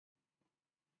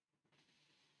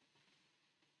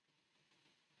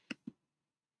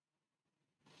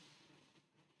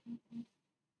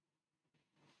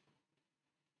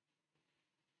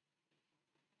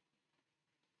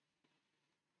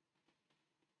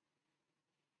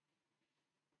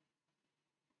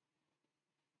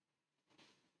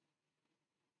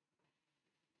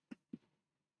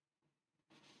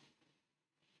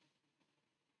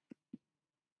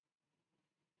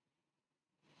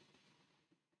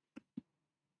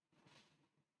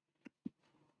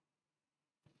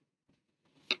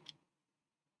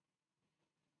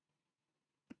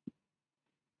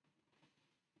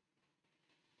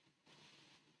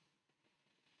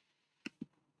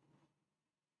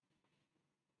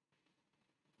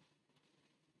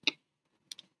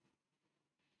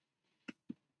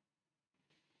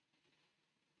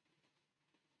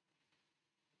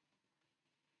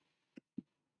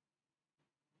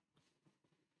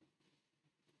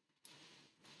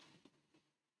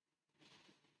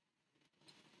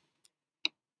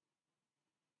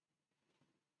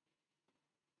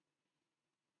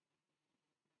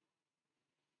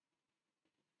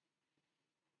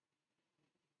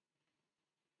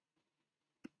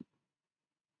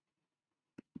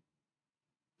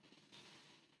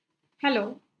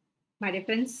Hello, my dear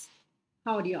friends.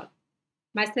 How are you all?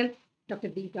 Myself, Dr.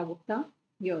 Deepa Gupta,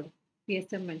 your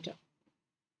PSM mentor.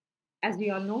 As we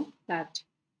all know that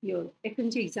your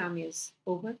FMGE exam is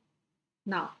over.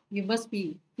 Now you must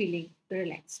be feeling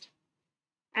relaxed.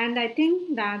 And I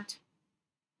think that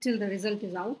till the result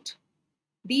is out,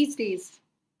 these days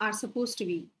are supposed to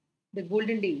be the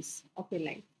golden days of your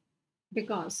life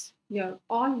because you're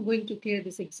all going to clear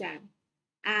this exam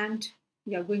and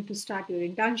you're going to start your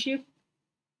internship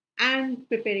and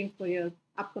preparing for your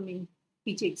upcoming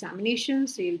PG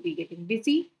examinations. So you'll be getting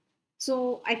busy.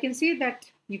 So I can say that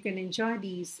you can enjoy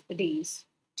these days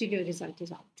till your result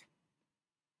is out.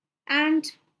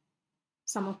 And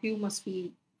some of you must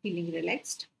be feeling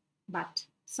relaxed, but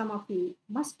some of you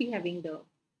must be having the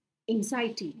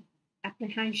anxiety,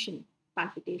 apprehension,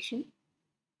 palpitation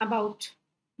about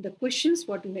the questions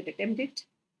what you had attempted,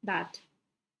 that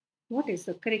what is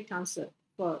the correct answer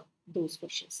for those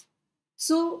questions.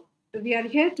 So we are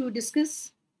here to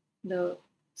discuss the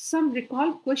some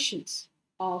recalled questions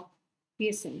of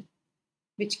PSM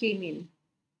which came in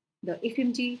the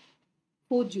FMG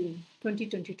 4 June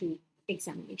 2022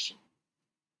 examination.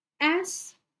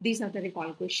 As these are the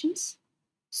recalled questions,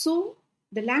 so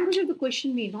the language of the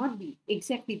question may not be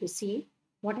exactly the same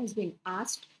what has been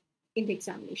asked in the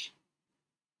examination.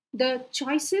 The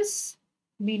choices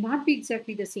may not be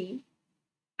exactly the same,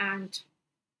 and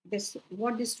this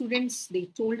what the students they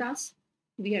told us,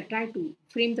 we have tried to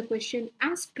frame the question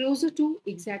as closer to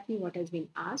exactly what has been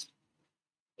asked.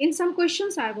 In some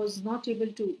questions I was not able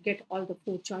to get all the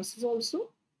four choices also,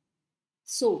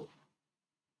 so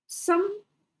some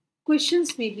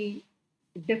questions may be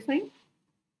different.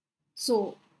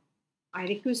 So I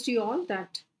request you all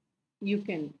that you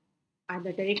can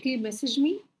either directly message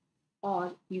me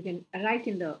or you can write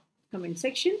in the comment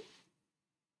section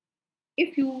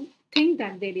if you think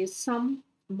that there is some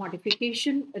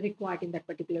modification required in that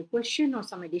particular question or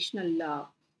some additional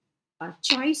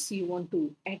choice you want to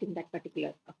add in that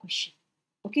particular question.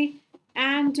 Okay.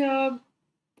 And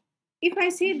if I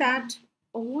say that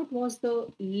what was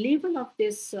the level of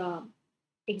this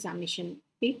examination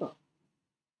paper,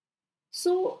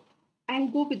 so I'll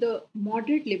go with the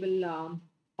moderate level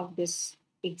of this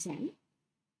exam.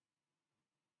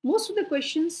 Most of the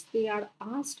questions they are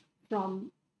asked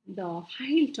from the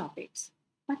high topics,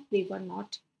 but they were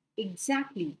not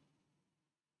exactly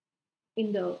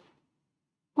in the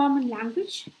common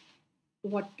language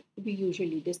what we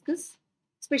usually discuss,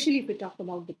 especially if we talk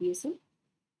about the PSM.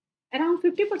 Around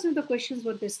 50% of the questions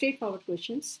were the straightforward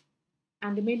questions,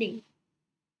 and the remaining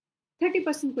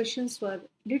 30% questions were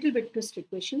little bit twisted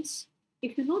questions.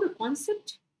 If you know the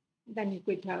concept, then you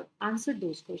could have answered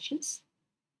those questions.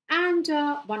 And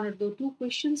one or the two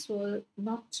questions were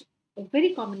not a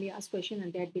very commonly asked question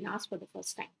and they had been asked for the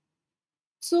first time.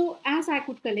 So as I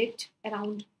could collect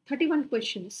around 31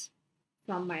 questions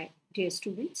from my dear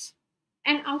students,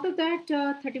 and out of that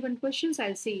 31 questions,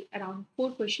 I'll say around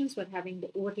 4 questions were having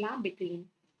the overlap between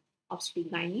obstetric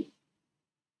gynae,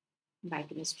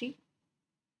 biochemistry,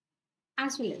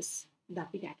 as well as the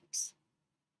pediatrics.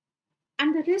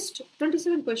 And the rest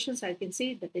 27 questions I can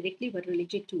say that directly were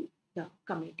related to the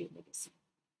community medicine.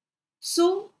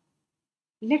 So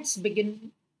let's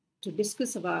begin to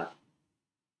discuss about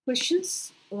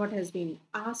questions what has been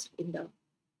asked in the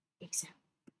exam.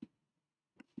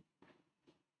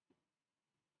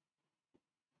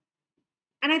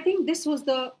 And I think this was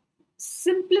the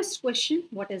simplest question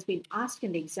what has been asked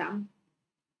in the exam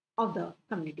of the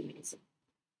community medicine.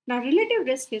 Now, relative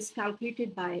risk is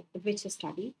calculated by which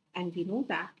study, and we know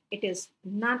that it is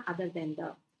none other than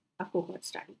the a cohort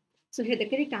study. So here the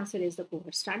correct answer is the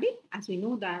cohort study, as we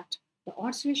know that the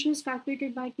odds ratio is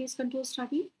calculated by case control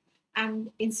study,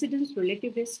 and incidence,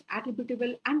 relative risk,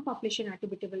 attributable, and population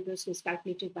attributable risk is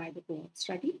calculated by the cohort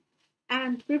study,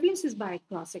 and prevalence is by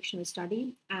cross-sectional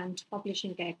study, and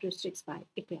population characteristics by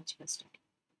ecological study.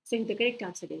 So the correct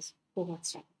answer is cohort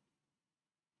study.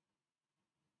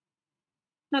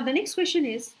 Now, the next question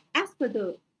is, as per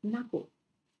the NACO,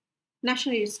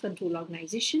 National AIDS Control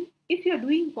Organization, if you are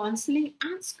doing counseling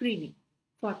and screening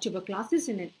for tuberculosis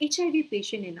in an HIV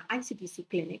patient in an ICTC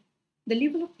clinic, the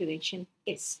level of prevention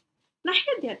is. Now,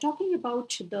 here they are talking about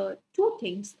the two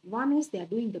things. One is they are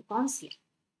doing the counseling.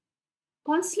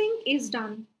 Counseling is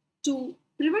done to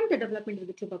prevent the development of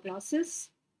the tuberculosis,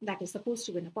 that is supposed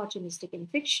to be an opportunistic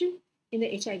infection in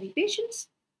the HIV patients.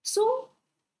 So,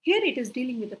 here it is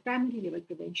dealing with the primary level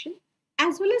prevention,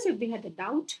 as well as if they had a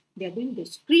doubt, they are doing the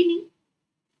screening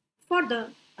for the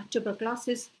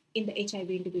tuberculosis in the HIV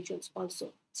individuals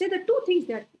also. So the two things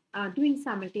they are doing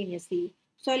simultaneously.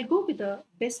 So I'll go with the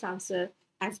best answer,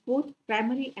 as both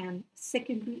primary and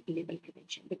secondary level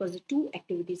prevention because the two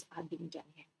activities are being done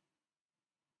here.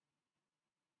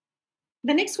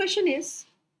 The next question is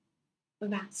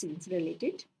vaccines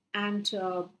related, and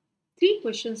three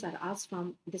questions are asked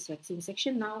from this vaccine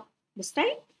section now this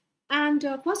time. And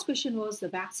first question was the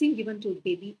vaccine given to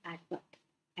baby at birth,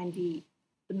 and we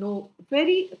know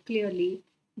very clearly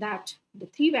that the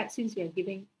three vaccines we are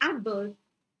giving at birth,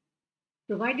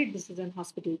 provided this is an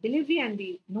hospital delivery, and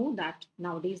we know that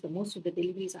nowadays the most of the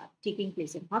deliveries are taking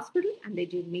place in hospital, and they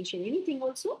didn't mention anything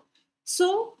also.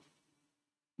 So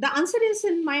the answer is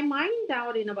in my mind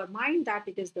or in our mind that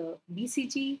it is the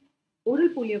BCG, oral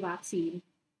polio vaccine,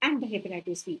 and the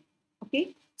hepatitis B.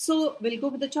 Okay, so we'll go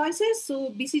with the choices.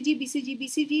 So BCG, BCG,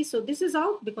 BCG. So this is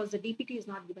out because the DPT is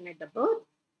not given at the birth.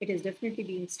 It is definitely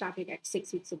being started at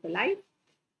 6 weeks of the life.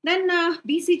 Then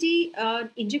BCG,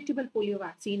 injectable polio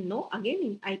vaccine, no. Again,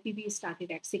 in IPV is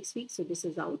started at 6 weeks, so this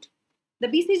is out. The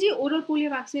BCG, oral polio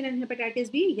vaccine and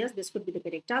hepatitis B, yes, this could be the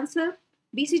correct answer.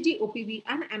 BCG, OPV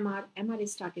and MR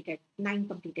is started at 9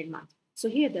 completed months. So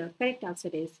here the correct answer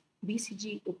is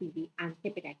BCG, OPV and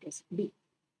hepatitis B.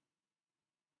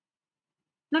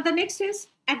 Now the next is,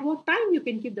 at what time you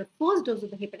can give the first dose of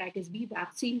the hepatitis B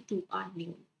vaccine to a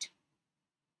neonate?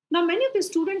 Now many of the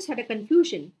students had a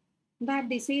confusion that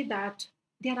they say that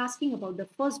they are asking about the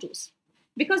first dose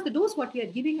because the dose what we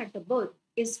are giving at the birth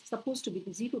is supposed to be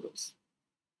the zero dose.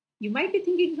 You might be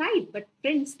thinking, right, but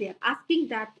friends, they are asking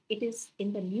that it is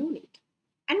in the neonate.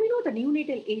 And we know the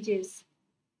neonatal age is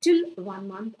till 1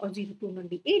 month or 0 to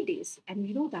 28 days. And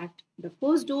we know that the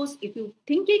first dose, if you're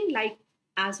thinking like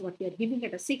as what we are giving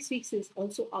at a 6 weeks is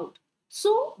also out.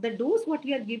 So the dose what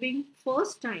we are giving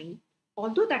first time,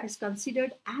 although that is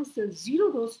considered as the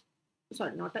zero dose,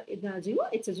 sorry, not the zero,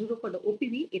 it's a zero for the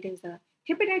OPV, it is the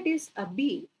hepatitis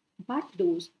B, but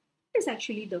dose is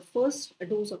actually the first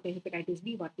dose of the hepatitis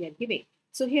B what we are giving.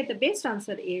 So here the best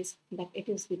answer is that it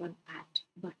is given at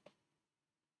birth.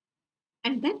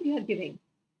 And then we are giving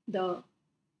the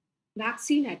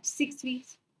vaccine at 6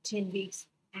 weeks, 10 weeks,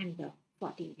 and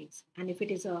 14 weeks. And if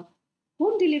it is a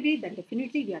home delivery, then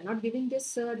definitely we are not giving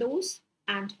this dose,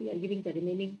 and we are giving the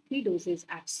remaining 3 doses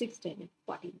at 6, 10, and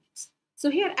 14 weeks. So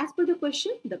here, as per the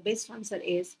question, the best answer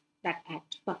is that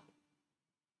at birth.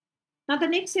 Now the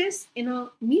next is, in a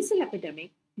measles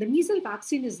epidemic, the measles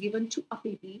vaccine is given to a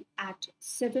baby at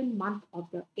 7 months of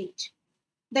the age.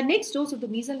 The next dose of the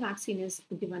measles vaccine is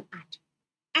given at.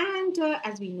 And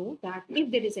as we know that if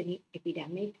there is any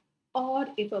epidemic or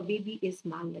if a baby is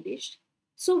malnourished,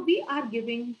 so we are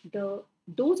giving the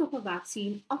dose of a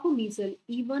vaccine of a measles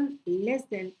even less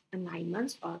than 9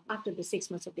 months or after the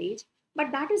 6 months of age,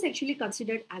 but that is actually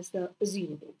considered as the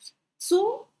zero dose.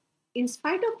 So in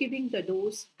spite of giving the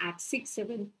dose at 6,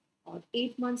 7, or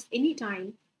 8 months,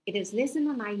 anytime it is less than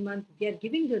a 9 month, we are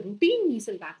giving the routine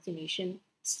measles vaccination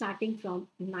starting from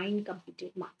 9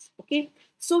 completed months. Okay,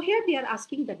 so here they are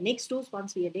asking the next dose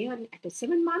once we are there at a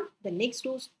 7 month, the next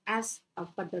dose as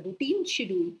per the routine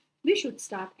schedule, we should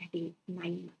start at a 9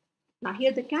 month. Now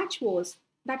here the catch was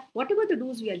that whatever the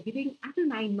dose we are giving at a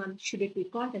 9 month, should it be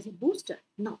called as a booster?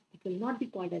 No, it will not be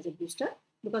called as a booster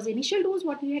because initial dose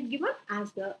what we had given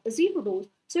as the zero dose,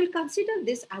 so we'll consider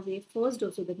this as a first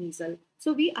dose of the measles.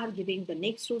 So we are giving the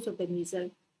next dose of the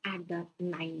measles at the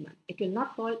 9 month. It will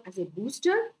not call as a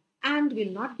booster and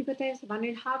will not give it as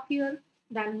 1.5 year,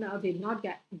 then will not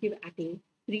give at a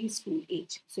preschool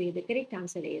age. So the correct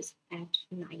answer is at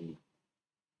 9 months.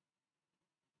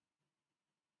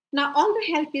 Now all the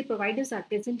healthcare providers are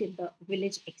present in the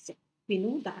village except. We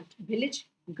know that village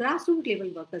grassroots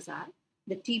level workers are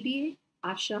the TBA,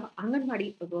 ASHA,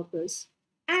 Anganwadi workers,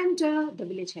 and the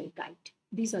village health guide.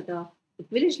 These are the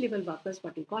village level workers,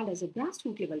 what we call as a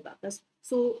grassroots level workers.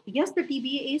 So yes, the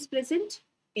TBA is present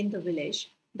in the village.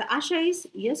 The ASHA is,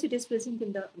 yes, it is present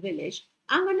in the village.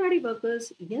 Anganwadi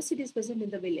workers, yes, it is present in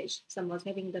the village. Some was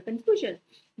having the confusion.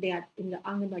 They are in the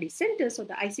Anganwadi centers or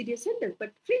the ICDS centers,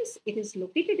 but friends, it is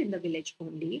located in the village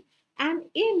only. And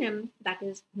ANM, that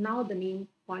is now the name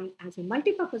point as a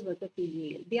multipurpose worker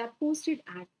female, they are posted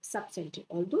at sub-center.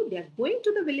 Although they are going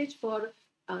to the village for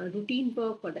routine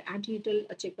work, for the antenatal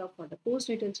checkup, for the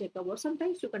postnatal checkup, or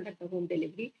sometimes to conduct a home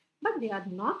delivery, but they are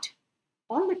not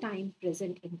all the time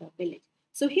present in the village.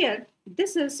 So here,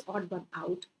 this is odd one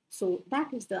out. So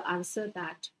that is the answer,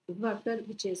 that worker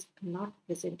which is not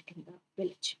present in the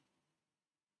village.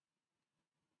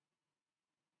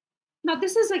 Now,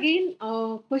 this is again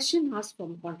a question asked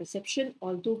from contraception,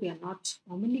 although we are not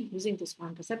commonly using this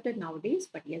contraceptive nowadays,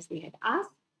 but yes, they had asked.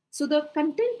 So the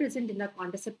content present in the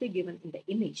contraceptive given in the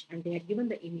image, and they had given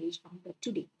the image on the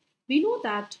today. We know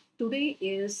that today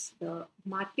is the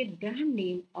market brand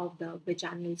name of the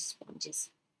vaginal sponges.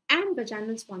 And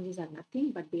vaginal sponges are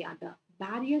nothing but they are the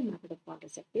barrier method of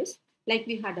contraceptives. Like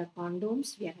we had our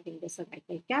condoms, we are having the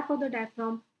cervical cap of the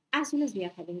diaphragm, as well as we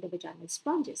are having the vaginal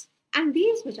sponges. And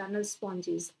these vaginal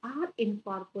sponges are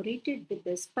incorporated with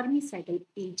the spermicidal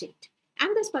agent.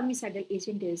 And the spermicidal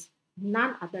agent is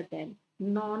none other than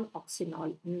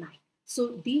non-oxynol 9.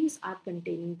 So these are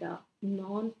containing the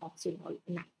non-oxynol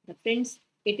 9. The friends,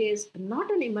 it is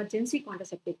not an emergency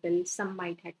contraceptive pill. Some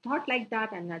might have thought like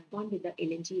that and had gone with the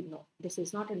LNG. No, this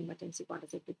is not an emergency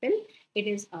contraceptive pill. It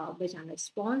is a vaginal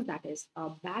sponge that is a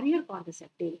barrier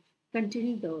contraceptive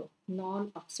containing the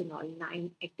non-oxynol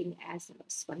 9 acting as a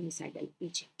spermicidal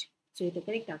agent. So the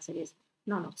correct answer is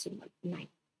non-oxynol 9.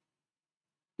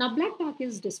 Now, black bag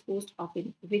is disposed of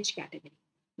in which category?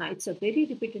 Now, it's a very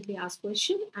repeatedly asked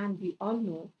question, and we all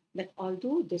know that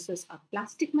although this is a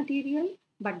plastic material,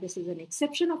 but this is an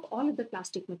exception of all of the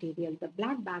plastic material, the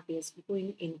black bag is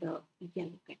going in the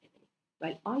yellow category.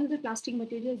 While all of the plastic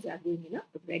materials are going in a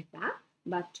red bag,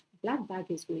 but black bag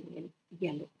is going in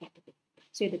yellow category.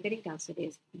 So the correct answer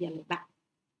is yellow bag.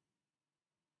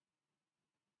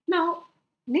 Now,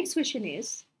 next question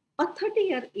is a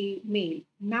 30-year male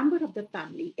member of the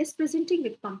family is presenting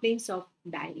with complaints of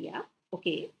diarrhea.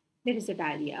 Okay, there is a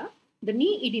diarrhea, the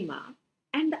knee edema,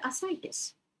 and the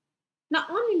ascites. Now,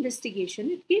 on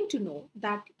investigation, it came to know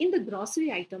that in the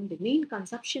grocery item, the main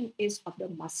consumption is of the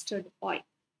mustard oil.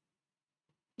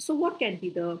 So, what can be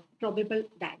the probable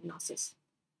diagnosis?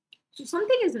 So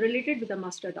something is related with the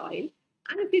mustard oil.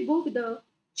 And if we go with the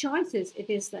choices, it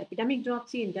is the epidemic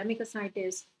dropsy, endemic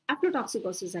ascites,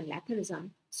 aflatoxicosis, and latherism.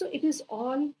 So it is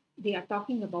all they are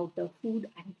talking about the food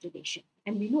and predation.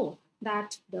 And we know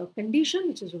that the condition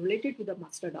which is related to the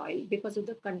mustard oil because of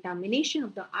the contamination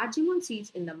of the argemone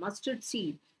seeds in the mustard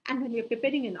seed. And when we are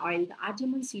preparing an oil, the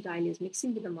argemone seed oil is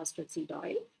mixing with the mustard seed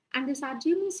oil. And this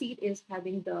argemone seed is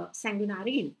having the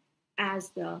sanguinarine as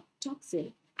the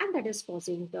toxin and that is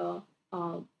causing the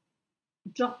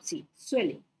dropsy,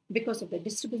 swelling, because of the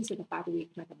disturbance in the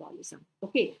pyruvate metabolism.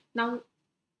 Okay, now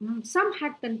some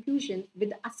had confusion with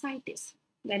the ascites.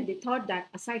 Then they thought that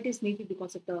ascites may be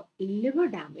because of the liver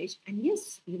damage. And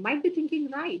yes, you might be thinking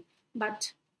right,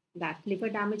 but that liver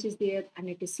damage is there and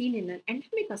it is seen in an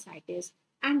endemic ascites.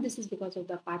 And this is because of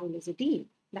the pyrrolizidine.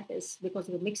 That is because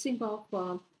of the mixing of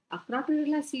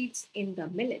crotodilla seeds in the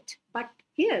millet. But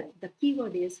here, the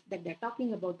keyword is that they're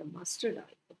talking about the mustard oil.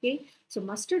 Okay, so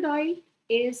mustard oil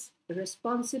is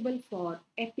responsible for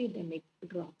epidemic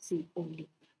dropsy only.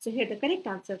 So here the correct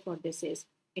answer for this is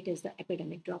it is the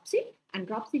epidemic dropsy, and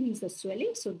dropsy means the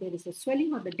swelling. So there is a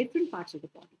swelling of the different parts of the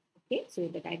body. Okay, so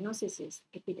the diagnosis is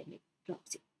epidemic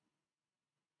dropsy.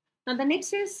 Now the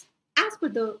next is as per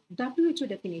the WHO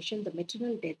definition, the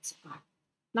maternal deaths are.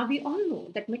 Now we all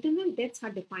know that maternal deaths are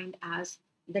defined as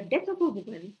the death of a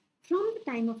woman from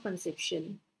the time of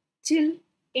conception till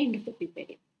end of the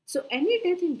period. So any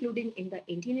death including in the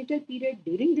antenatal period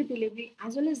during the delivery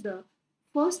as well as the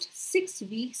first 6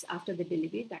 weeks after the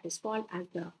delivery, that is called as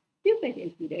the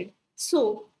puerperal period.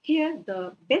 So here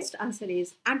the best answer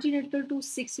is antenatal to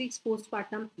 6 weeks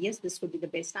postpartum. Yes, this would be the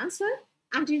best answer.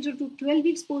 Antenatal to 12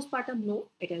 weeks postpartum, no,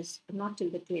 it is not till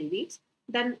the 12 weeks.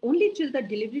 Then only till the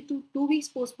delivery to 2 weeks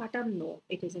postpartum, no,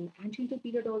 it is an antenatal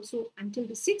period also until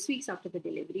the 6 weeks after the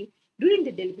delivery. During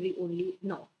the delivery only,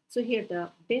 no. So here the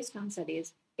best answer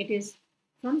is it is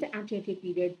from the antenatal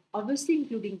period, obviously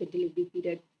including the delivery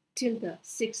period till the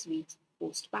 6 weeks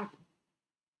postpartum.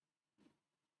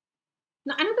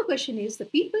 Now another question is the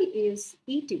people is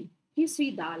eating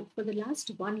kesri dal for the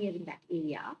last 1 year in that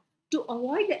area to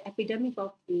avoid the epidemic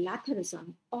of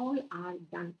latherism. All are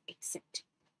done except.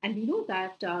 And we know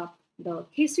that the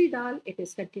kesri dal, it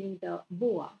is containing the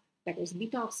BOA, that is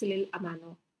beta-oxalyl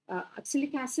amino.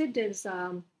 Oxalic acid is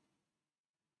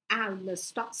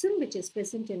this toxin which is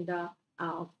present in the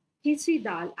kesri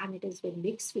dal and it has been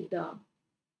mixed with the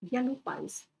yellow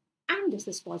pulse and this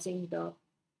is causing the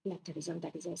laterism,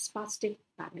 that is a spastic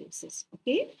paralysis.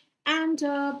 Okay, and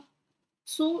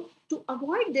so to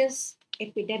avoid this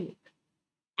epidemic,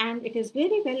 and it is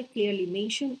very well clearly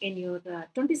mentioned in your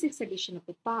 26th edition of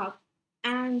the PARC,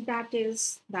 and that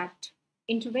is that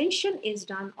intervention is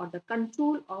done or the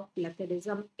control of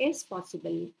laterism is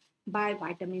possible by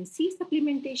vitamin C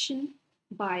supplementation,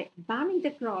 by banning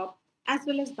the crop, as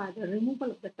well as by the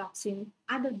removal of the toxin,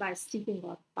 either by steeping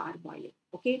or parboiling.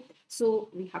 Okay, so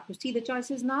we have to see the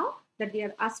choices now that they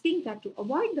are asking that to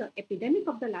avoid the epidemic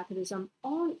of the laterism,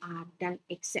 all are done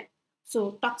except.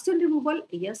 So toxin removal,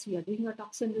 yes, we are doing a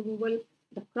toxin removal.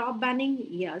 The crop banning,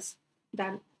 yes.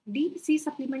 Then DC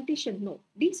supplementation? No.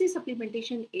 DC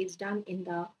supplementation is done in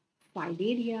the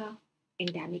filaria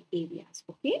endemic areas.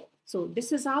 Okay. So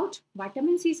this is out.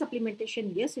 Vitamin C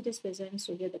supplementation, yes, it is present.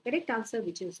 So here the correct answer,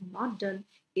 which is not done,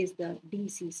 is the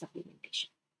DC supplementation.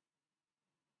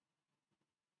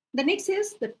 The next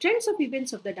is the trends of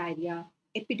events of the diarrhea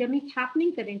epidemic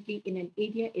happening currently in an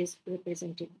area is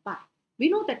represented by. We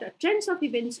know that the trends of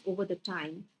events over the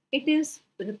time, it is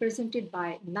represented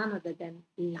by none other than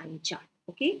line chart.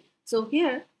 Okay, so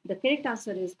here the correct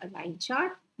answer is a line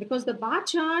chart because the bar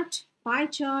chart, pie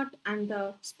chart, and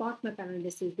the spot map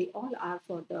analysis, they all are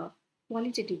for the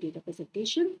qualitative data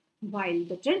presentation, while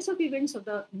the trends of events of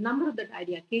the number of the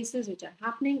diarrhea cases which are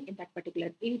happening in that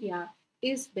particular area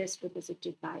is best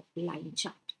represented by line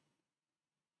chart.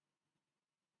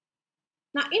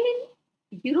 Now, in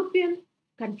an European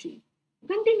country,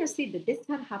 continuously the deaths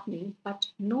are happening, but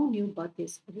no new birth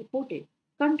is reported.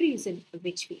 Country is in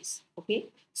which phase? Okay,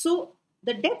 so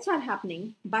the deaths are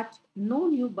happening, but no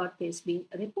new birth is being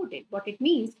reported. What it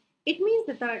means? It means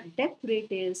that the death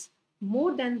rate is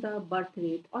more than the birth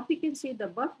rate, or we can say the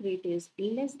birth rate is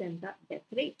less than the death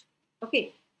rate.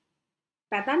 Okay,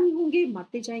 पैदा नहीं होंगे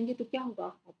मरते जाएंगे तो क्या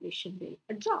होगा population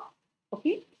will drop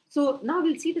okay so now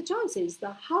we'll see the choices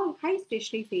the how high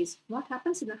stationary phase what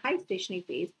happens in the high stationary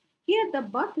phase here the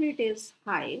birth rate is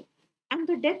high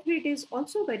and the death rate is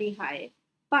also very high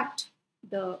but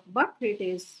the birth rate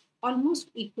is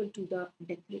almost equal to the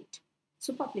death rate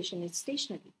so population is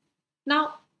stationary now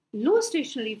low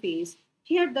stationary phase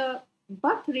here the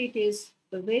birth rate is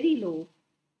very low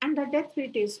and the death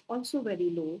rate is also very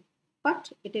low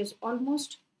but it is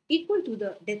almost equal to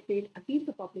the death rate. Again,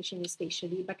 the population is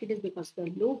stationary, but it is because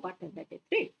the low birth and the death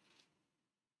rate.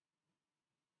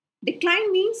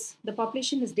 Decline means the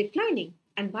population is declining.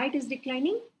 And why it is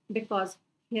declining? Because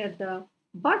here the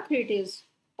birth rate is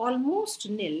almost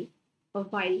nil,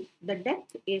 while the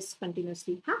death is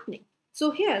continuously happening.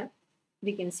 So here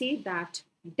we can say that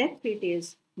death rate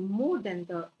is more than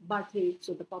the birth rate,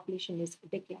 so the population is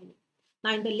declining.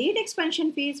 Now, in the late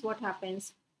expansion phase, what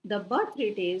happens? The birth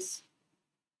rate is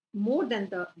more than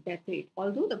the death rate.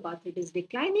 Although the birth rate is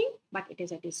declining, but it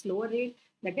is at a slower rate.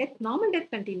 The normal death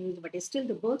continues, but still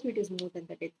the birth rate is more than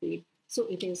the death rate. So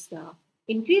it is the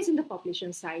increase in the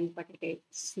population size, but at a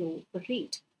slow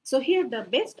rate. So here the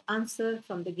best answer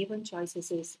from the given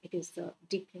choices is it is the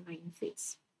decline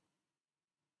phase.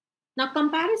 Now,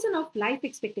 comparison of life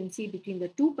expectancy between the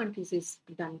two countries is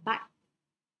done by.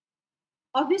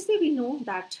 Obviously, we know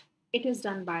that it is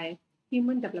done by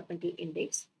Human Developmental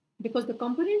Index because the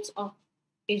components of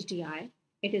HDI,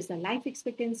 it is the life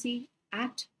expectancy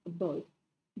at birth,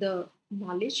 the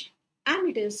knowledge, and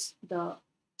it is the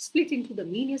split into the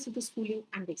mean years of the schooling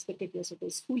and the expected years of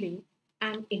the schooling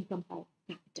and income per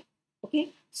capita.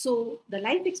 Okay, so the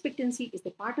life expectancy is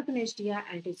the part of an HDI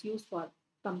and it is used for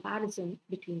comparison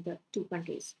between the two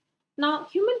countries. Now,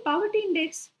 Human Poverty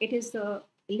Index, it is the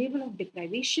level of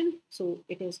deprivation, so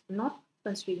it is not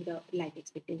considering the life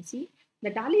expectancy. The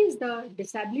DALI is the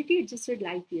disability adjusted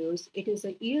life years. It is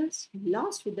the years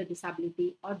lost with the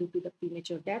disability or due to the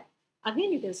premature death.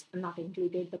 Again, it is not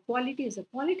included. The quality is the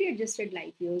quality adjusted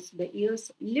life years, the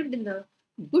years lived in the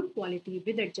good quality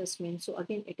with adjustment. So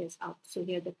again, it is out. So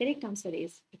here the correct answer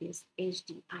is it is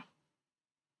HDI.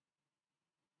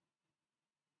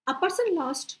 A person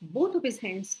lost both of his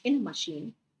hands in a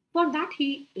machine. For that,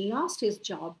 he lost his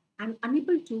job and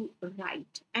unable to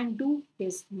write and do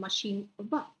his machine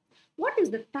work. What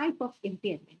is the type of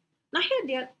impairment? Now here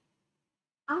they are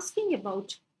asking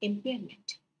about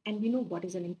impairment. And we know what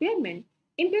is an impairment.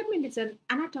 Impairment is an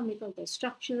anatomical, the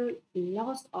structural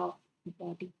loss of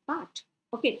body part.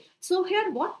 Okay, so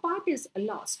here what part is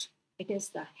lost? It is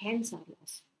the hands are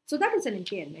lost. So that is an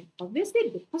impairment. Obviously,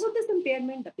 because of this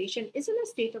impairment, the patient is in a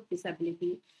state of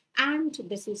disability and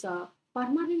this is a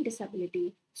permanent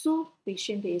disability. So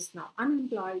patient is now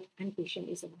unemployed and patient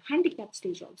is in a handicap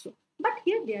stage also. But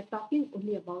here they are talking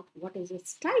only about what is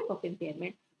its type of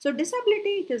impairment. So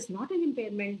disability, it is not an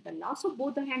impairment. The loss of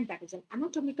both the hand, that is an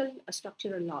anatomical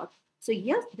structural loss. So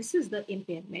yes, this is the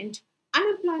impairment.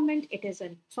 Unemployment, it is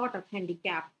a sort of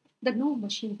handicap. The no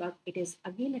machine work, it is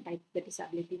again a type of the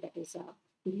disability that is a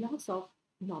loss of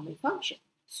normal function.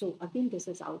 So again, this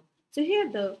is out. So here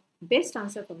the best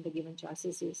answer from the given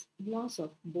choices is loss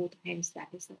of both hands, that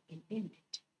is the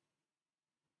impairment.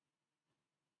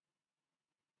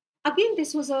 Again,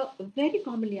 this was a very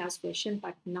commonly asked question,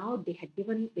 but now they had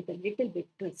given with a little bit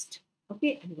twist.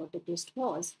 Okay, and what the twist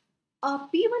was, a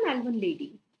P1L1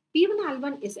 lady.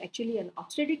 P1L1 is actually an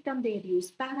obstetric term they had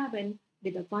used paraben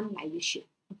with a one live issue.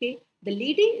 Okay, the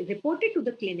lady reported to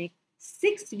the clinic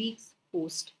 6 weeks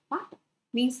postpartum.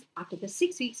 means after the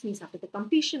 6 weeks, means after the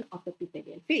completion of the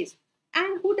prenatal phase.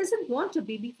 And who doesn't want a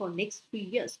baby for next 3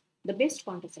 years? The best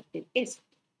contraceptive is.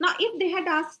 Now, if they had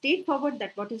asked straightforward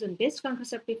that what is the best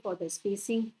contraceptive for the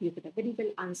spacing, you could have very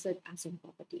well answered as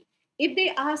infertility. If they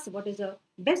asked what is the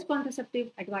best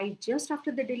contraceptive advice just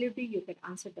after the delivery, you could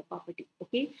answer the property.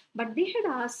 Okay, but they had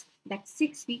asked that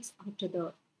 6 weeks after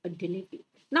the delivery.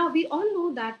 Now we all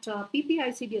know that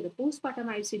PPICD or the postpartum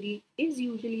ICD is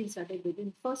usually inserted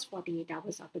within first 48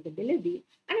 hours after the delivery,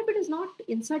 and if it is not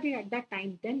inserted at that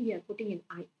time, then we are putting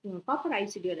in copper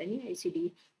ICD or any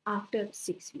ICD after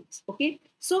 6 weeks. Okay,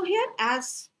 so here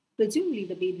as presumably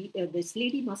the baby, this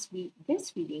lady must be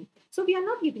breastfeeding, so we are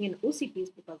not giving an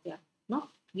OCPs because they are not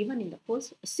given in the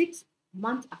first 6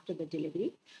 months after the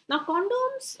delivery. Now,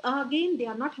 condoms, again, they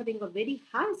are not having a very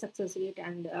high success rate,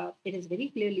 and it is very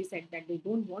clearly said that they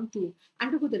don't want to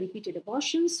undergo the repeated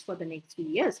abortions for the next few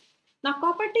years. Now,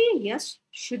 copper T, yes,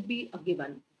 should be a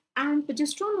given. And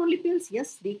progesterone only pills,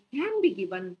 yes, they can be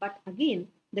given, but again,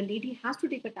 the lady has to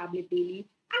take a tablet daily,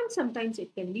 and sometimes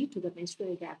it can lead to the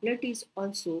menstrual irregularities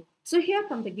also. So here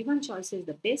from the given choices,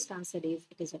 the best answer is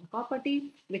it is a copper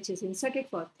T, which is inserted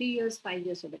for 3 years, 5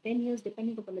 years, or the 10 years,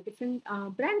 depending upon the different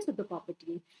brands of the copper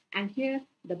T. And here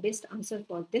the best answer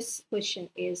for this question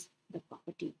is the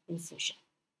copper T insertion.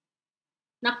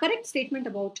 Now, correct statement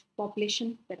about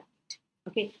population pyramid.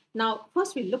 Okay, now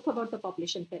first we look about the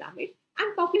population pyramid,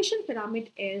 and population pyramid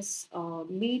is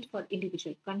made for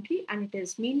individual country, and it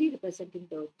is mainly representing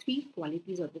the three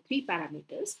qualities or the three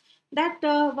parameters. That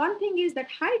one thing is that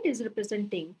height is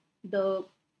representing the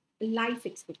life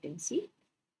expectancy,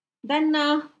 then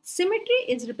symmetry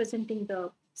is representing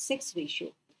the sex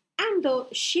ratio, and the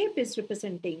shape is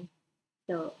representing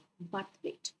the birth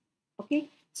rate. Okay,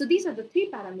 so these are the three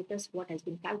parameters what has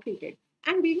been calculated.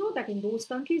 And we know that in those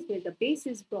countries where the base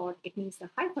is broad, it means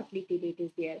the high fertility rate is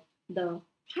there. The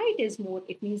height is more,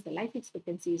 it means the life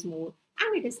expectancy is more.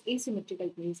 And it is asymmetrical,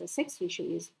 it means the sex ratio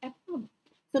is abnormal.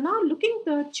 So now looking at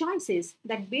the choices,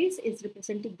 that base is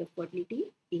representing the fertility.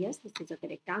 Yes, this is a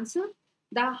correct answer.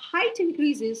 The height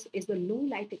increases is the low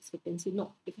life expectancy.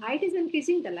 No, if height is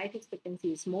increasing, the life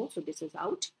expectancy is more. So this is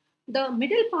out. The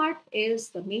middle part is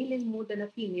the male is more than a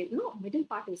female. No, middle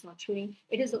part is not showing.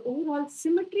 It is the overall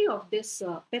symmetry of this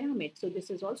pyramid. So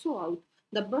this is also out.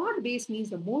 The broad base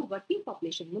means the more working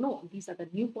population. No, these are the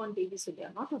newborn babies, so they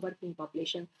are not a working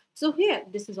population. So here,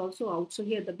 this is also out. So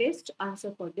here, the best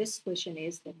answer for this question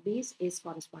is that base is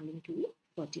corresponding to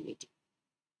fertility.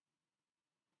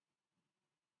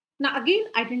 Now again,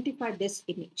 identify this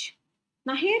image.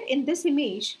 Now here in this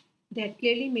image, they are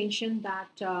clearly mentioned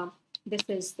that this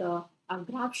is a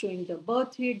graph showing the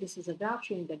birth rate, this is a graph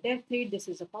showing the death rate, this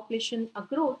is a population, a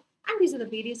growth, and these are the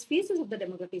various phases of the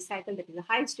demographic cycle, that is a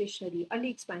high stationary, early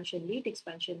expansion, late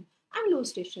expansion, and low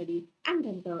stationary, and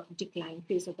then the decline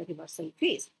phase of the reversal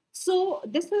phase. So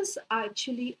this is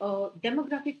actually a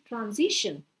demographic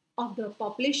transition of the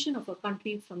population of a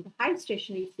country from the high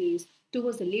stationary phase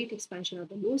towards the late expansion of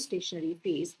the low stationary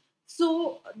phase.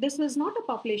 So this is not a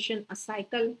population, a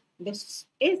cycle. This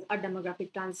is a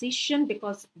demographic transition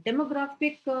because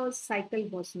demographic cycle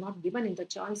was not given in the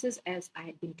choices as I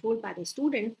had been told by the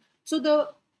student. So the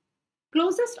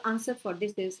closest answer for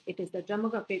this is it is the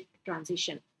demographic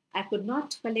transition. I could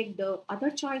not collect the other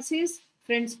choices.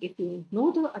 Friends, if you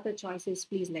know the other choices,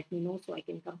 please let me know so I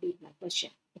can complete my question.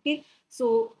 Okay,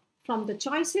 so from the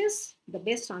choices, the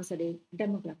best answer is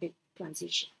demographic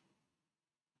transition.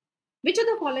 Which of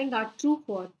the following are true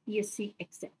for PSC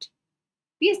except?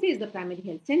 PSC is the primary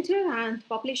health center and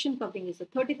population covering is the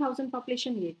 30,000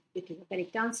 population. It is a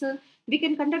correct answer. We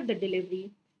can conduct the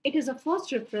delivery. It is a first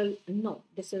referral. No,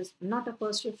 this is not a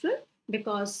first referral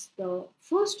because the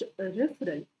first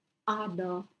referral are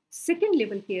the second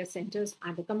level care centers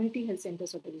and the community health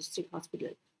centers of the district hospital.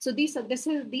 So these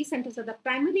centers are the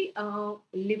primary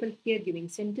level caregiving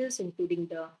centers, including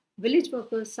the village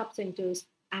workers, sub centers,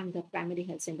 and the primary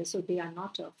health centers. So they are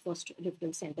not first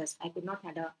referral centers. I could not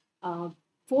have a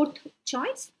fourth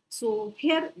choice. So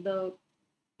here the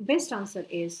best answer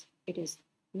is it is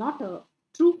not a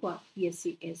true for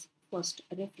PSC is first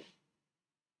referral.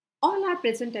 All are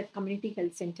present at community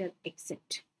health center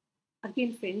except.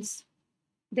 Again, friends,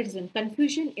 there is a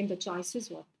confusion in the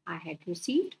choices what I had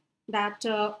received. That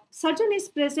surgeon is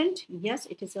present. Yes,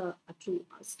 it is a true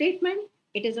statement.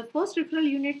 It is a first referral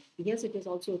unit. Yes, it is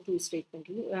also a true statement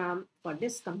for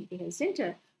this community health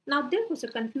center. Now, there was a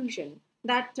confusion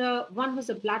that one was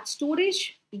a blood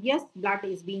storage. Yes, blood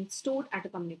is being stored at a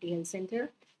community health center.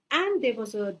 And there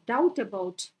was a doubt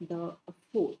about the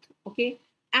fourth. Okay.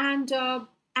 And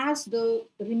as the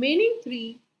remaining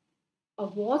three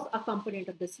was a component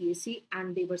of the CAC,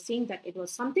 and they were saying that it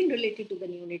was something related to the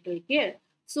neonatal care.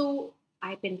 So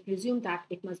I can presume that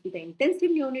it must be the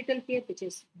intensive neonatal care, which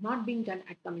is not being done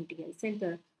at community health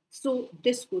center. So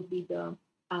this would be the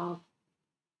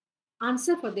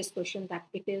answer for this question, that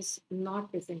it is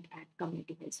not present at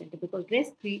community health center, because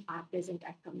rest 3 are present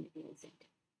at community health center.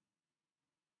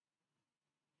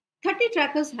 30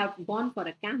 trackers have gone for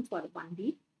a camp for 1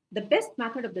 week. The best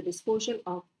method of the disposal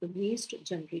of the waste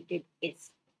generated is.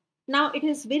 Now, it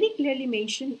is very clearly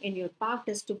mentioned in your Park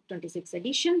Test 26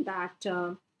 edition that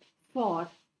for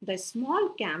the small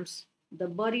camps, the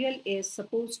burial is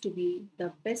supposed to be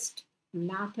the best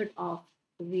method of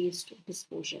waste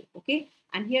disposal. Okay.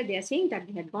 And here they are saying that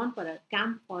they had gone for a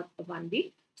camp for 1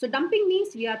 week. So, dumping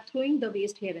means we are throwing the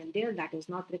waste here and there. That is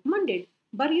not recommended.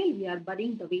 Burial, we are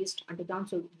burying the waste underground.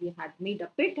 So, we had made a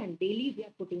pit and daily we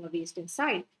are putting a waste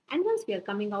inside. And once we are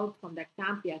coming out from that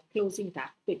camp, we are closing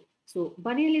that pit. So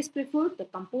burial is preferred. The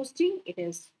composting, it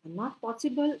is not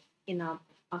possible in a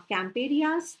camp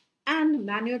areas, and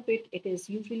manure pit, it is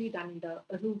usually done in the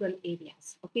rural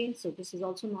areas. Okay, so this is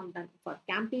also not done for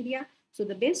camp area. So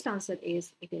the best answer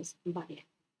is it is burial.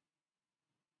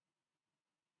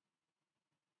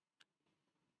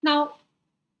 Now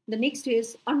the next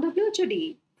is on WHO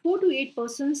Day, 4 to 8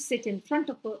 persons sit in front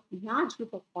of a large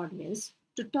group of audience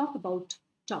to talk about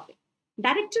topic.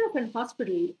 Director of an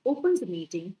hospital opens the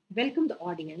meeting, welcomes the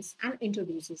audience, and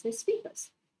introduces the speakers.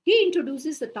 He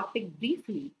introduces the topic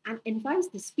briefly and invites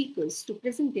the speakers to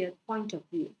present their point of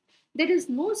view. There is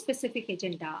no specific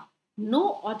agenda,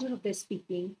 no order of the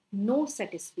speaking, no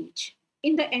set speech.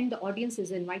 In the end, the audience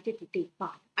is invited to take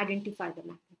part, identify the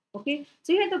matter. Okay,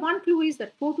 so here the one clue is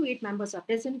that 4 to 8 members are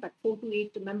present, but 4 to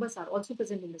 8 members are also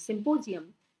present in the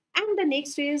symposium. And the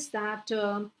next is that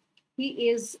he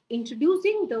is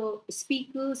introducing the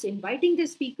speakers, inviting the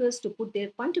speakers to put their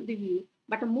point of view.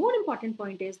 But a more important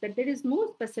point is that there is no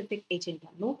specific agenda,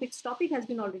 no fixed topic has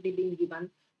been already been given,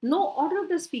 no order of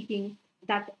the speaking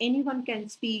that anyone can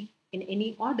speak in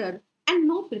any order, and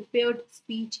no prepared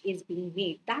speech is being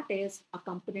made. That is a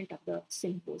component of the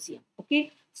symposium.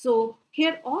 Okay, so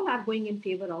here all are going in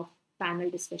favor of panel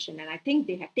discussion, and I think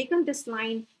they have taken this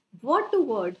line word to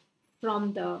word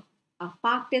from the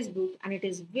Park Test book, and it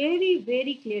is very,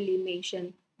 very clearly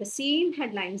mentioned the same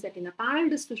headlines that in a panel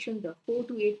discussion, the 4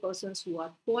 to 8 persons who are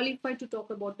qualified to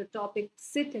talk about the topic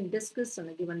sit and discuss on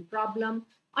a given problem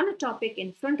on a topic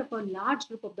in front of a large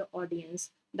group of the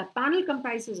audience. The panel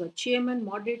comprises a chairman,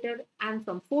 moderator, and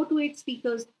from 4 to 8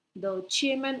 speakers, the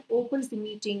chairman opens the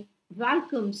meeting,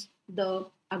 welcomes the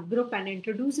group, and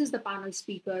introduces the panel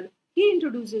speaker. He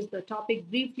introduces the topic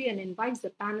briefly and invites the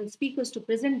panel speakers to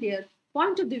present their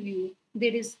point of the view.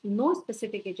 There is no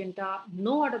specific agenda,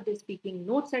 no order of the speaking,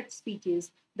 no set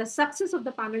speeches. The success of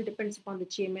the panel depends upon the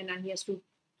chairman, and he has to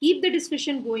keep the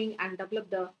discussion going and develop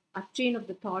the train of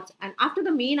the thoughts. And after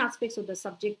the main aspects of the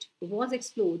subject was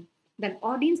explored, then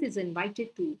audience is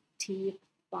invited to take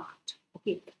part.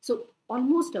 Okay, so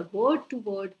almost a word to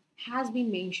word has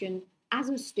been mentioned as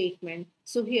a statement.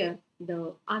 So here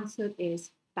the answer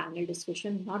is panel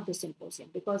discussion, not the symposium,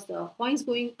 because the points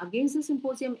going against the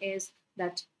symposium is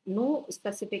that no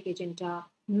specific agenda,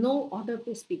 no order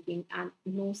of speaking, and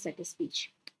no set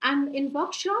speech. And in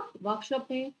workshop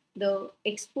mein, the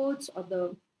experts or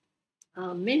the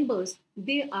members,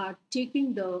 they are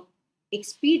taking the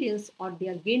experience, or they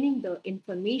are gaining the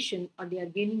information, or they are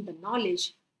gaining the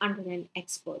knowledge under an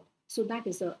expert. So that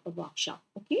is a workshop.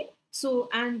 Okay. So,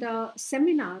 and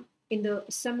seminar, in the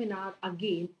seminar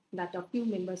again, that a few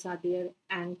members are there,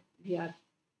 and we are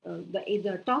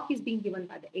the talk is being given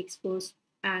by the experts,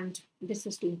 and this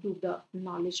is to improve the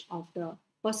knowledge of the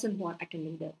person who are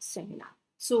attending the seminar.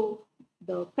 So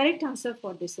the correct answer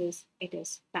for this is it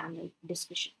is panel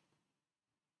discussion.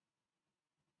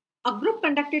 A group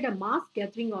conducted a mass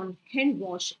gathering on hand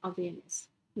wash awareness.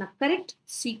 The correct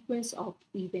sequence of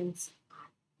events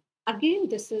are. Again,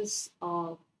 this is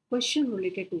a question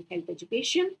related to health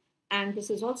education, and this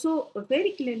is also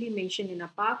very clearly mentioned in a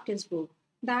Park Test book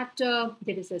that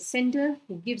there is a sender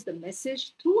who gives the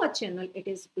message through a channel, it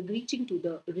is reaching to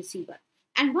the receiver.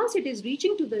 And once it is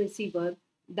reaching to the receiver,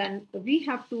 then we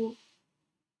have to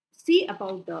see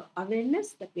about the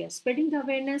awareness, that we are spreading the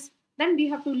awareness. Then we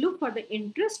have to look for the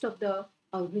interest of the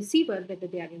receiver, whether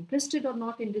they are interested or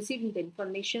not in receiving the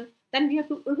information. Then we have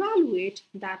to evaluate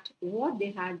that what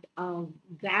they had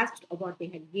grasped or what they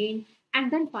had gained. And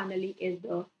then finally is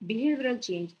the behavioral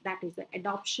change, that is the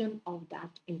adoption of that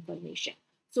information.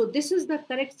 So this is the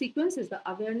correct sequence, is the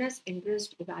awareness,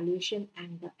 interest, evaluation,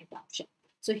 and the adoption.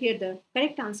 So here the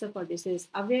correct answer for this is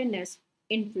awareness,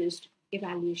 interest,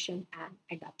 evaluation, and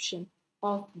adoption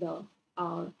of the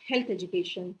health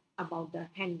education about the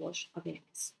hand wash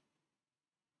awareness.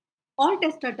 All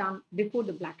tests are done before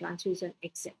the blood transfusion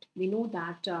exit. We know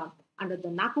that under the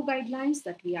NAPO guidelines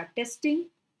that we are testing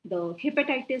the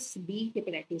hepatitis B,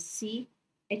 hepatitis C,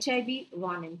 HIV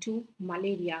 1 and 2,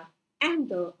 malaria, and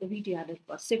the VTRL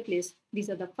for syphilis. These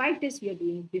are the 5 tests we are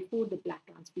doing before the blood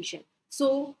transfusion.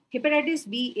 So hepatitis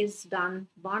B is done,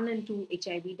 1 and 2,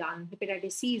 HIV done,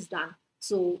 hepatitis C is done.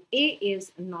 So A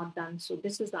is not done. So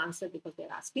this is the answer because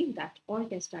they're asking that all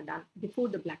tests are done before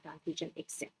the blood transfusion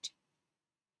except.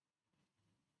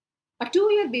 A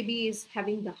 2-year baby is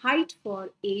having the height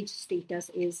for age status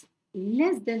is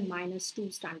less than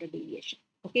 -2 standard deviation.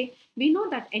 Okay, we know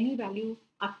that any value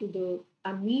up to the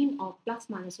a mean of plus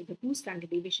minus of the 2 standard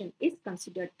deviation is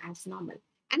considered as normal.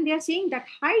 And they are saying that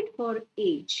height for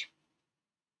age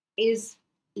is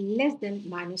less than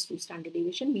 -2 standard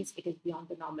deviation, means it is beyond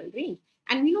the normal range.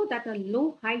 And we know that a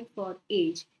low height for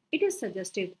age, it is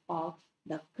suggestive of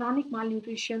the chronic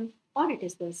malnutrition or it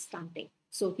is the stunting.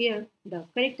 So here the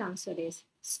correct answer is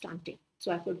stunting.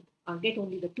 So I could get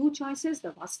only the two choices,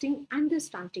 the wasting and the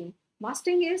stunting.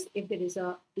 Wasting is if there is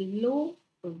a low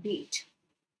weight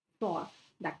for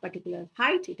that particular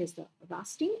height, it is the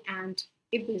wasting, and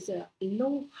if there is a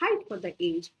low height for the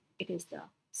age, it is the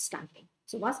stunting.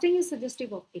 So wasting is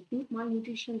suggestive of acute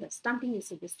malnutrition, the stunting is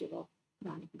suggestive of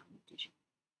chronic malnutrition.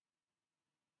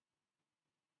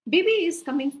 Baby is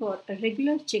coming for a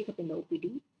regular checkup in the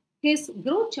OPD. His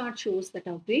growth chart shows that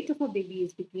the weight of a baby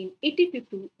is between 85th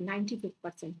to 95th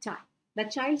percentile. The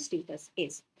child status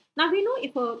is. Now we know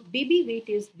if a baby weight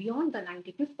is beyond the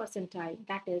 95th percentile,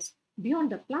 that is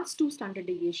beyond the +2 standard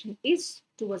deviation, is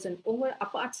towards an over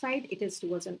upper side, it is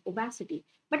towards an obesity.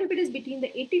 But if it is between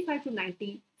the 85 to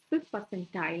 95th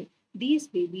percentile, these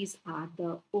babies are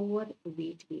the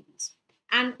overweight babies.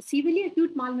 And severely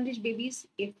acute malnourished babies,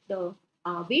 if the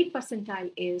weight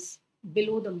percentile is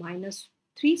below the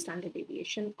 -3 standard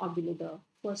deviation or below the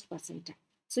first percentile.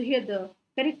 So here the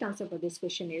correct answer for this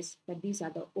question is that these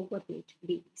are the overweight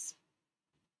babies.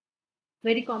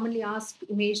 Very commonly asked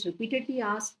image, repeatedly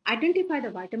asked, identify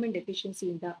the vitamin deficiency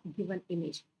in the given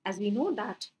image. As we know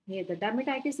that here the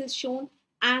dermatitis is shown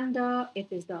and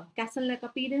it is the castle-like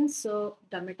appearance, so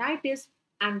dermatitis,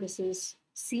 and this is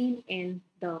seen in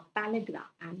the pellagra,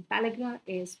 and pellagra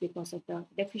is because of the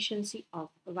deficiency of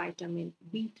vitamin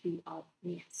B3 or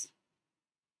niacin.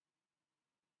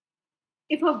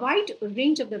 If a wide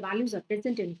range of the values are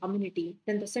present in community,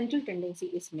 then the central tendency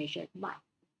is measured by.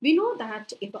 We know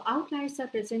that if outliers are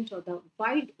present or the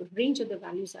wide range of the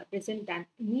values are present, then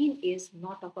mean is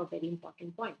not of a very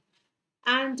important point.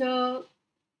 And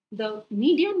the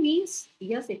median means,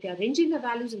 yes, if you are ranging the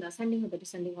values in the ascending or the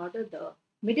descending order, the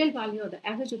middle value or the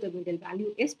average of the middle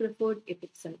value is preferred if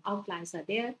it's an outliers are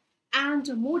there. And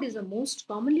mode is the most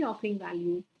commonly occurring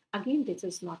value. Again, this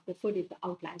is not preferred if the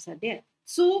outliers are there.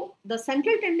 So the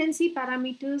central tendency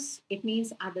parameters, it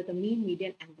means either the mean,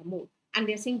 median, and the mode. And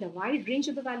they're saying the wide range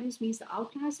of the values means the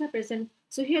outliers are present.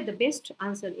 So here the best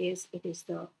answer is it is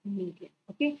the median,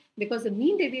 okay? Because the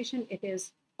mean deviation, it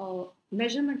is a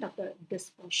measurement of the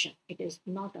dispersion. It is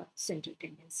not a central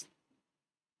tendency.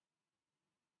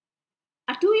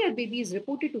 A 2-year baby is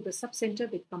reported to the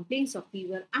subcenter with complaints of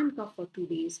fever and cough for 2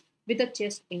 days with a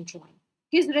chest indrawing.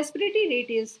 His respiratory rate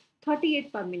is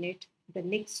 38 per minute. The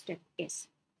next step is.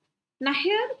 Now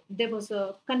here there was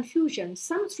a confusion.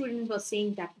 Some students were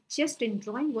saying that chest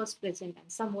indrawing was present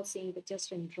and some were saying the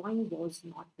chest indrawing was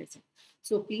not present.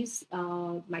 So please,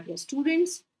 my dear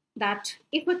students, that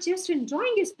if a chest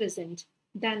indrawing is present,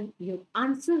 then your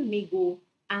answer may go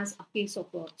as a case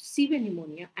of a severe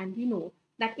pneumonia. And we know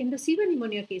that in the severe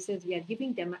pneumonia cases, we are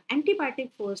giving them an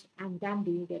antibiotic first and then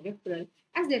doing their referral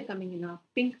as they're coming in a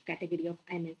pink category of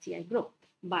NSCI group.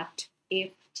 But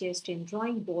if chest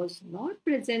indrawing was not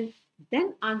present,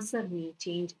 then answer may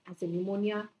change as a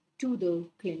pneumonia to the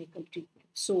clinical treatment.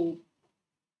 So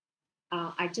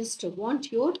I just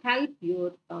want your help,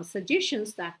 your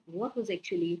suggestions that what was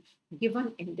actually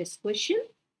given in this question,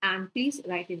 and please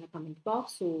write in the comment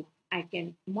box so I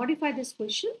can modify this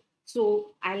question.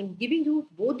 So I'm giving you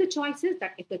both the choices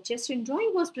that if the chest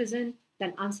indrawing was present,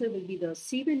 then answer will be the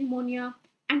severe pneumonia,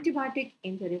 antibiotic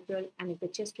in the referral, and if the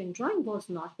chest indrawing was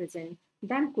not present,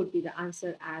 then could be the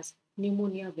answer as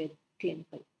pneumonia with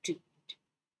clinical treatment.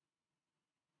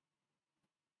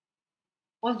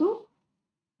 Although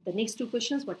the next two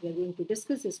questions, what we are going to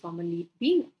discuss is commonly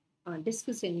being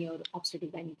discussed in your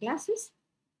obstetric gynae classes.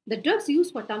 The drugs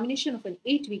used for termination of an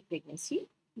 8-week pregnancy.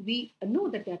 We know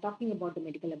that we are talking about the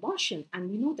medical abortion, and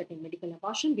we know that in medical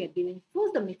abortion, we are giving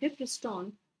first the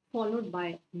mifepristone followed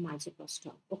by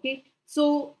misoprostol. Okay,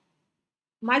 so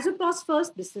Misoprost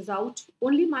first, this is out.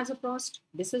 Only misoprost,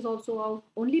 this is also out.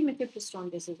 Only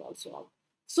mifepristone, this is also out.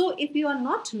 So if you are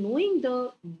not knowing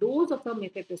the dose of the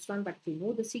mifepristone, but if you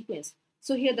know the sequence,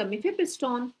 so here the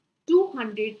mifepristone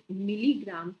 200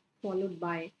 milligram followed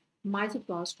by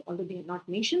misoprost, although they have not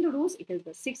mentioned the dose, it is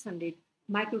the 600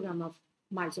 microgram of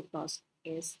misoprost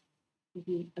is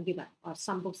given, or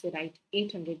some books they write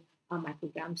 800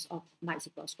 micrograms of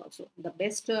misoprost also. The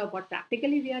best, what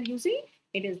practically we are using,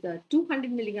 it is the 200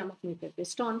 milligram of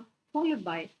mifepristone followed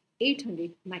by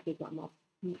 800 microgram of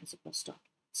misoprostol.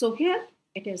 So here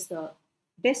it is the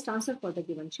best answer for the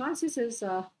given choices is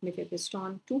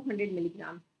mifepristone 200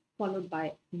 milligram followed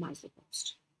by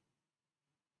misoprost.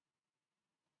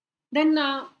 Then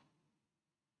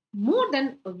more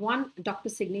than one doctor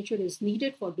signature is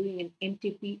needed for doing an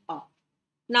MTP off.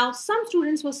 Now, some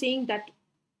students were saying that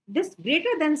this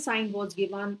greater than sign was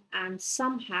given and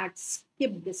some had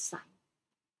skipped this sign.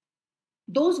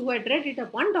 Those who had read it, a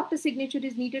one doctor signature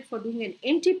is needed for doing an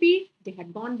MTP, they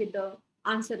had gone with the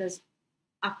answer as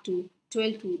up to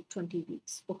 12 to 20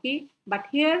 weeks. Okay, but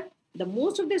here the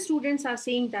most of the students are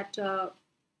saying that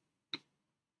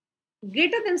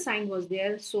greater than sign was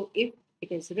there. So if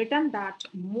it is written that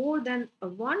more than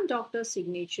one doctor's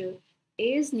signature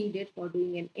is needed for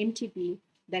doing an MTP,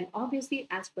 then obviously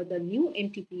as per the new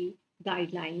MTP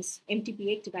guidelines,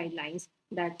 MTP Act guidelines,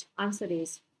 that answer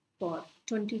is for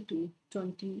 20 to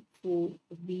 24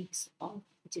 weeks of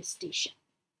gestation.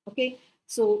 Okay,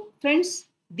 so friends,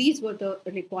 these were the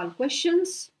recall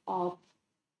questions of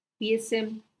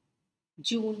PSM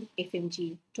June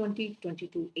FMG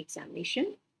 2022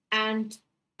 examination. And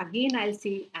again, I'll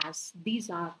say, as these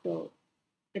are the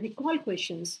recall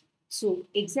questions, so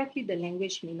exactly the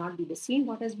language may not be the same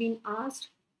what has been asked,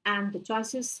 and the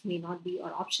choices may not be,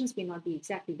 or options may not be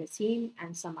exactly the same,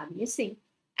 and some are missing.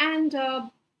 And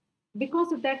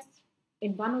because of that,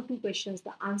 in one or two questions,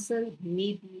 the answer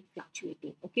may be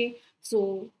fluctuating. Okay,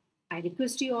 so I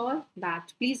request you all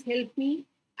that please help me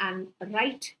and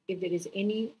write if there is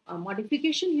any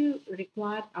modification you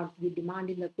require or you demand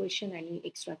in the question, any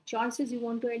extra choices you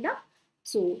want to add up,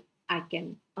 so I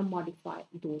can modify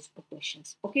those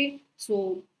questions. Okay,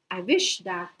 so I wish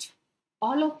that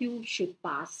all of you should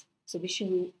pass. So wishing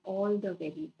you all the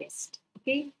very best.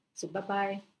 Okay, so bye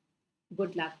bye.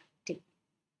 Good luck.